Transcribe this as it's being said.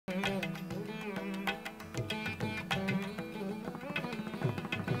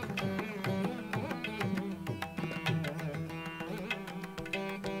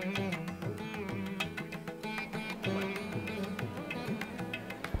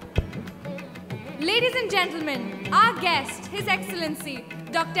Ladies and gentlemen, our guest, His Excellency,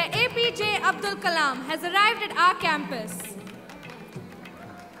 Dr. APJ Abdul Kalam, has arrived at our campus.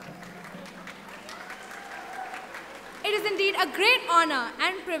 It is indeed a great honor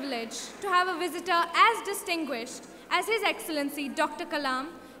and privilege to have a visitor as distinguished as His Excellency Dr. Kalam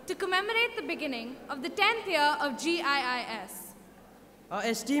to commemorate the beginning of the 10th year of GIIS. Our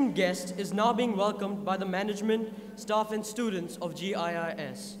esteemed guest is now being welcomed by the management, staff and students of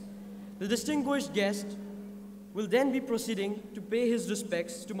GIIS. The distinguished guest will then be proceeding to pay his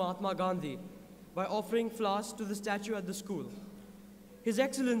respects to Mahatma Gandhi by offering flowers to the statue at the school. His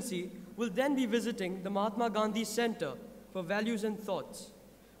Excellency will then be visiting the Mahatma Gandhi Center for Values and Thoughts,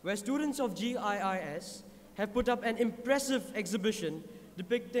 where students of GIIS have put up an impressive exhibition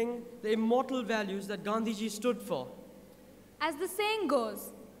depicting the immortal values that Gandhiji stood for. As the saying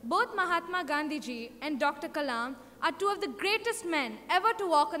goes, both Mahatma Gandhiji and Dr. Kalam are two of the greatest men ever to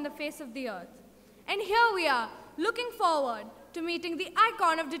walk on the face of the earth. And here we are, looking forward to meeting the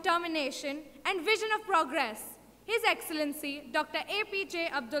icon of determination and vision of progress, His Excellency Dr.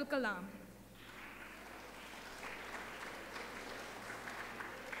 APJ Abdul Kalam.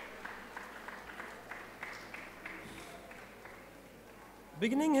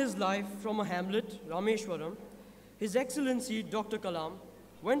 Beginning his life from a hamlet, Rameshwaram, His Excellency Dr. Kalam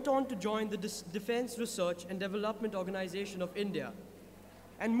went on to join the Defense Research and Development Organization of India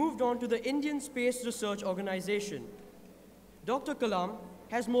and moved on to the Indian Space Research Organization. Dr. Kalam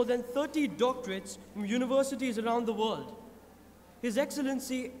has more than 30 doctorates from universities around the world. His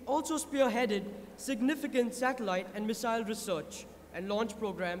Excellency also spearheaded significant satellite and missile research and launch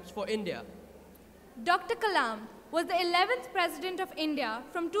programs for India. Dr. Kalam was the 11th President of India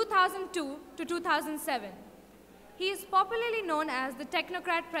from 2002 to 2007. He is popularly known as the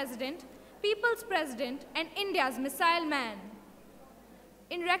Technocrat President, People's President, and India's Missile Man.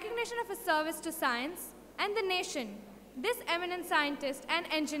 In recognition of his service to science and the nation, this eminent scientist and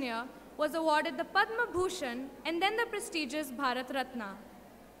engineer was awarded the Padma Bhushan and then the prestigious Bharat Ratna.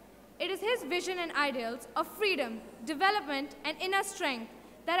 It is his vision and ideals of freedom, development, and inner strength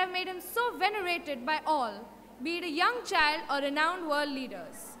that have made him so venerated by all, be it a young child or renowned world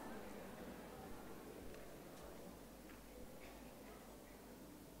leaders.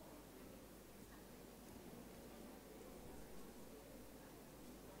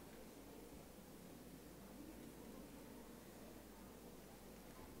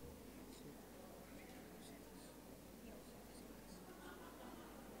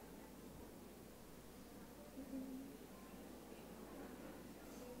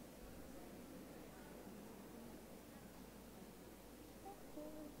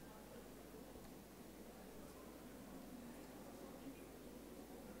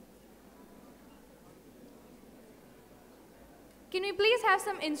 Can we please have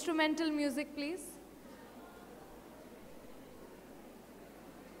some instrumental music, please?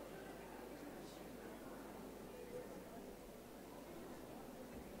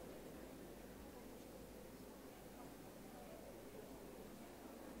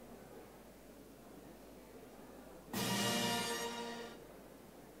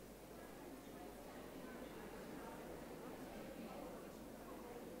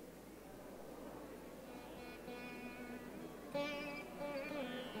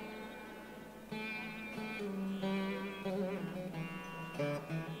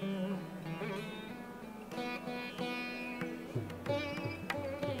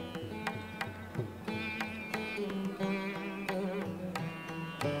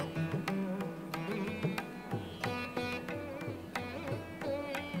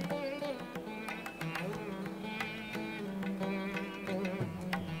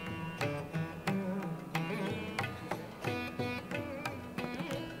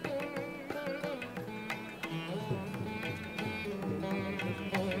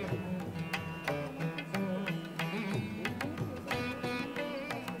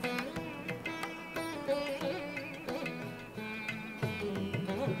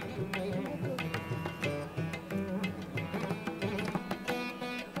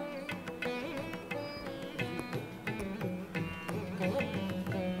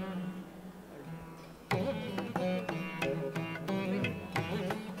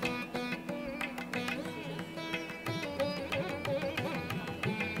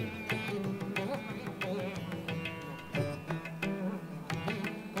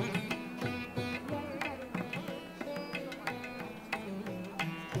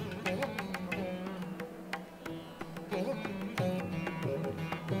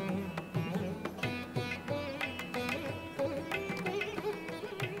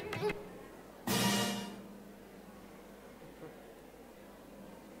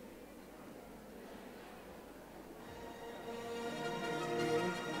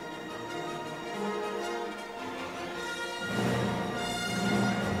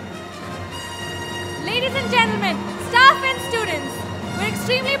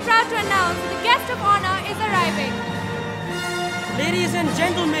 extremely proud to announce that the guest of honor is arriving. Ladies and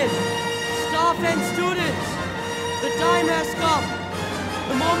gentlemen, staff and students, the time has come.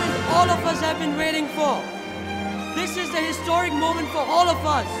 The moment all of us have been waiting for. This is the historic moment for all of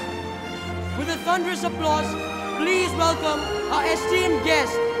us. With a thunderous applause, please welcome our esteemed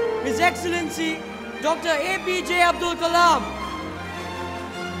guest, His Excellency, Dr. APJ Abdul Kalam.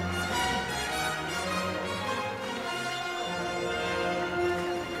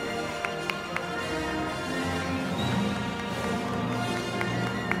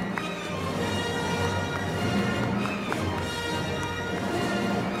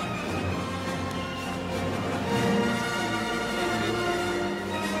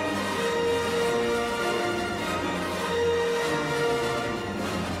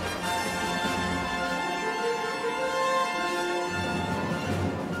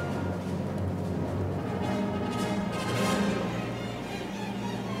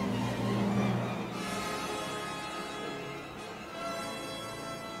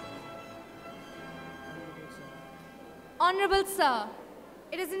 Honorable Sir,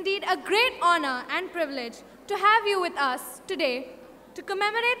 it is indeed a great honor and privilege to have you with us today to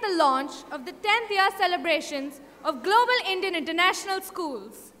commemorate the launch of the 10th year celebrations of Global Indian International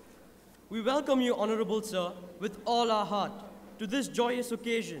Schools. We welcome you, Honorable Sir, with all our heart to this joyous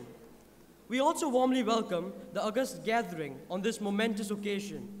occasion. We also warmly welcome the august gathering on this momentous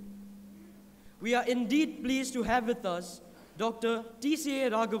occasion. We are indeed pleased to have with us Dr.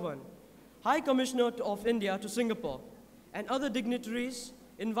 TCA Raghavan, High Commissioner of India to Singapore, and other dignitaries,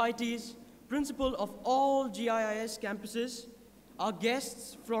 invitees, principal of all GIIS campuses, our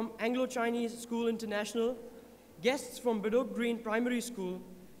guests from Anglo-Chinese School International, guests from Bedok Green Primary School,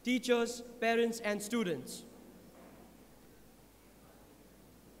 teachers, parents, and students.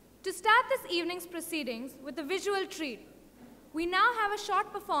 To start this evening's proceedings with a visual treat, we now have a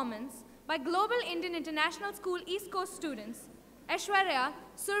short performance by Global Indian International School East Coast students, Aishwarya,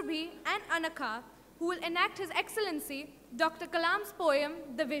 Surbhi, and Anakha, who will enact His Excellency Dr. Kalam's poem,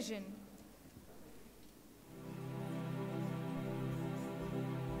 The Vision.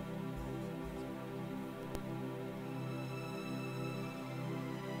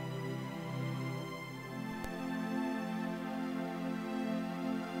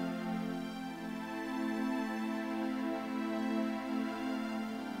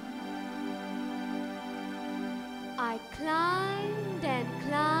 I climbed and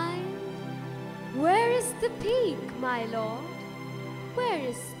climbed. Where is the peak, my lord? Where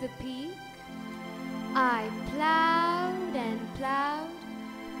is the peak? I plowed and plowed.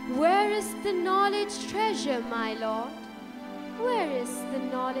 Where is the knowledge treasure, my lord? Where is the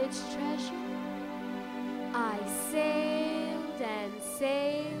knowledge treasure? I sailed and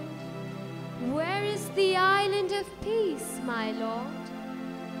sailed. Where is the island of peace, my lord?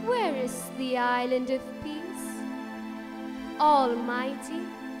 Where is the island of peace? Almighty,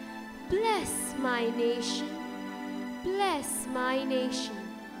 bless my nation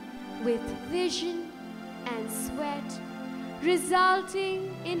with vision and sweat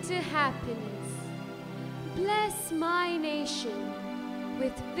resulting into happiness. Bless my nation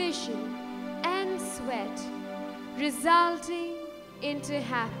with vision and sweat resulting into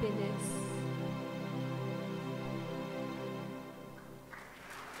happiness.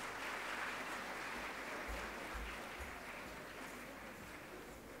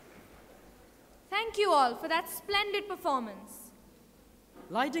 Thank you all for that splendid performance.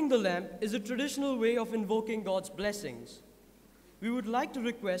 Lighting the lamp is a traditional way of invoking God's blessings. We would like to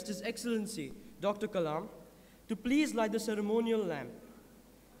request His Excellency, Dr. Kalam, to please light the ceremonial lamp.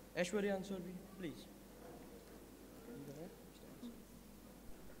 Aishwarya and Surbhi, please.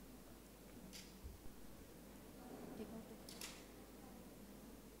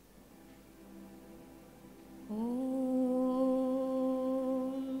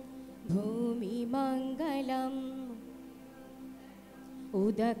 Mangalam,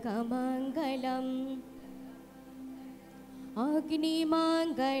 Udaka Mangalam, Agni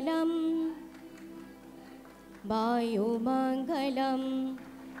Mangalam, Vayu Mangalam,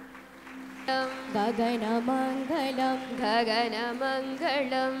 Gagana Mangalam, Gagana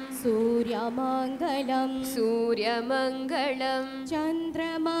Mangalam, Surya Mangalam, Surya Mangalam,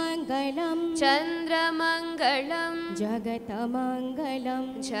 Chandra Mangalam, Chandra Mangalam, Jagata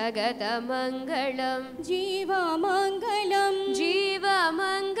Mangalam, Jagata Mangalam, Jiva Mangalam, Jiva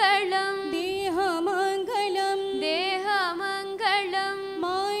Mangalam, Deha Mangalam, Deha Mangalam,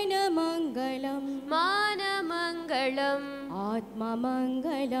 Mana Mangalam, Mana Mangalam, Atma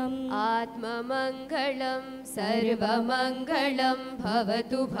Mangalam, Atma Mangalam, Sarva Mangalam,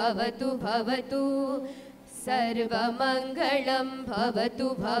 Bhavatu Bhavatu Bhavatu, सर्वमङ्गलं भवतु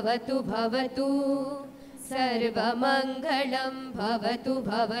भवतु भवतु सर्वमङ्गलं भवतु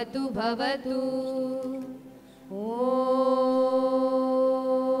भवतु भवतु ॐ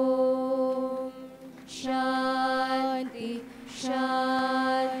शान्ति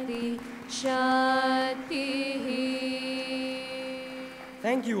शान्ति शान्तिः.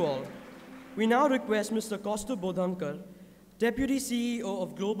 Thank you all. We now request Mr. Kaustubh Bodhankar, Deputy CEO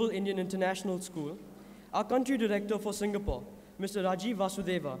of Global Indian International School, our Country Director for Singapore, Mr. Rajiv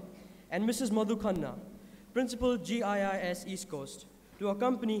Vasudeva, and Mrs. Madhu Khanna, Principal GIIS East Coast, to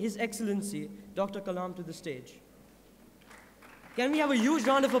accompany His Excellency Dr. Kalam to the stage. Can we have a huge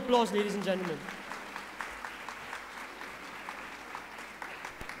round of applause, ladies and gentlemen?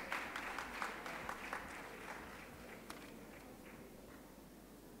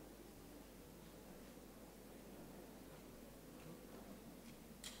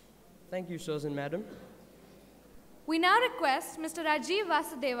 Thank you, sirs and madam. We now request Mr. Rajiv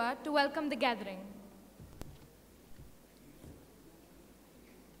Vasudeva to welcome the gathering.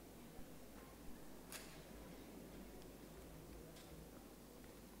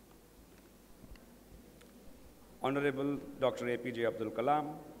 Honorable Dr. APJ Abdul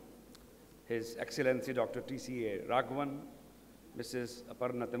Kalam, His Excellency Dr. TCA Raghavan, Mrs.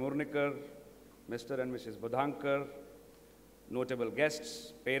 Aparna Temurnikar, Mr. and Mrs. Bodhankar, notable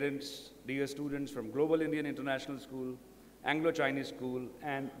guests, parents, dear students from Global Indian International School, Anglo-Chinese School,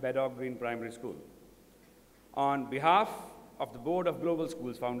 and Bedok Green Primary School. On behalf of the Board of Global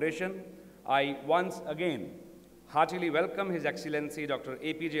Schools Foundation, I once again heartily welcome His Excellency Dr.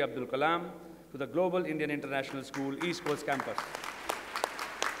 APJ Abdul Kalam to the Global Indian International School East Coast Campus.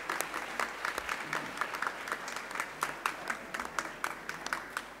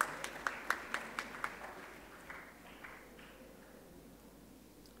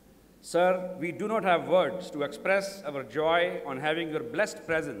 Sir, we do not have words to express our joy on having your blessed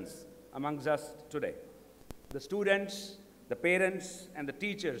presence amongst us today. The students, the parents, and the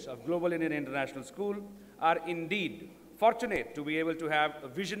teachers of Global Indian International School are indeed fortunate to be able to have a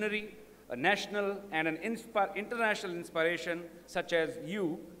visionary, a national, and an international inspiration such as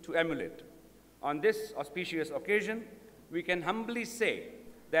you to emulate. On this auspicious occasion, we can humbly say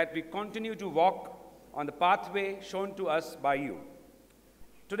that we continue to walk on the pathway shown to us by you.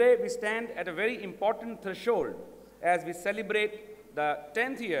 Today, we stand at a very important threshold as we celebrate the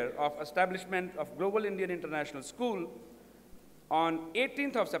 10th year of establishment of Global Indian International School. On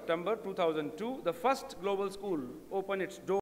 18th of September 2002, the first global school opened its doors